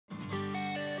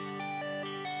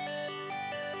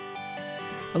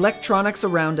Electronics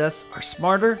around us are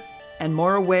smarter and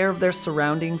more aware of their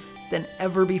surroundings than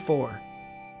ever before.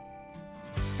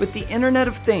 With the Internet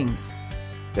of Things,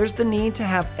 there's the need to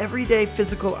have everyday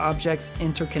physical objects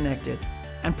interconnected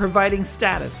and providing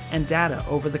status and data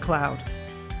over the cloud.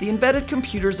 The embedded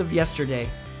computers of yesterday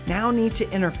now need to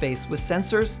interface with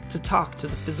sensors to talk to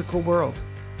the physical world.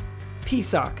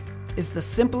 PSoC is the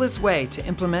simplest way to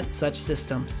implement such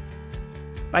systems.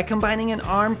 By combining an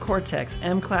Arm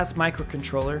Cortex-M class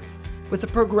microcontroller with a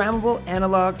programmable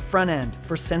analog front end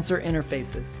for sensor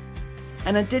interfaces,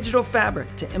 and a digital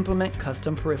fabric to implement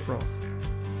custom peripherals.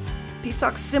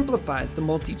 PSoC simplifies the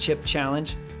multi-chip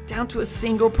challenge down to a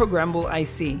single programmable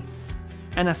IC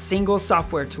and a single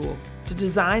software tool to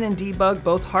design and debug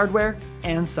both hardware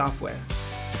and software.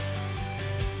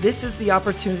 This is the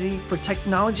opportunity for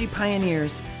technology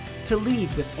pioneers to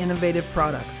lead with innovative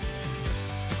products.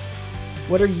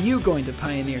 What are you going to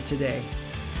pioneer today?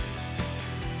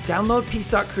 Download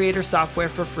PSoC Creator software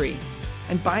for free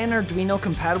and buy an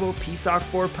Arduino-compatible PSoC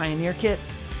 4 Pioneer Kit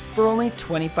for only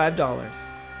 $25.